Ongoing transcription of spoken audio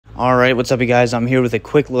Alright, what's up you guys? I'm here with a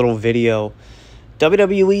quick little video.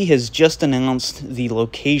 WWE has just announced the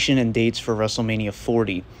location and dates for WrestleMania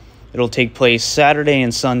 40. It'll take place Saturday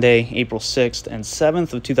and Sunday, April 6th and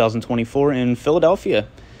 7th of 2024 in Philadelphia.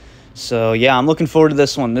 So yeah, I'm looking forward to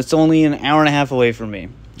this one. It's only an hour and a half away from me.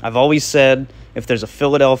 I've always said if there's a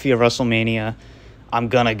Philadelphia WrestleMania, I'm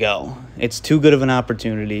gonna go. It's too good of an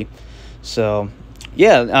opportunity. So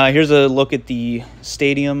yeah, here's a look at the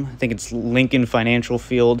stadium. I think it's Lincoln Financial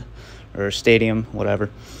Field or Stadium, whatever.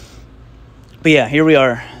 But yeah, here we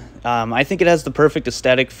are. I think it has the perfect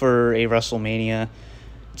aesthetic for a WrestleMania.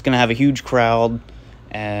 It's going to have a huge crowd.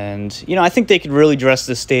 And, I think they could really dress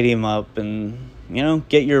this stadium up and,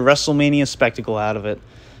 get your WrestleMania spectacle out of it.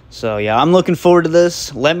 So yeah, I'm looking forward to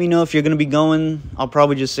this. Let me know if you're going to be going. I'll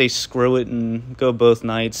probably just say screw it and go both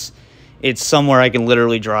nights. It's somewhere I can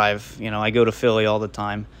literally drive. I go to Philly all the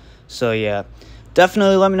time. So yeah,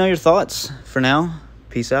 definitely let me know your thoughts. For now,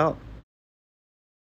 peace out.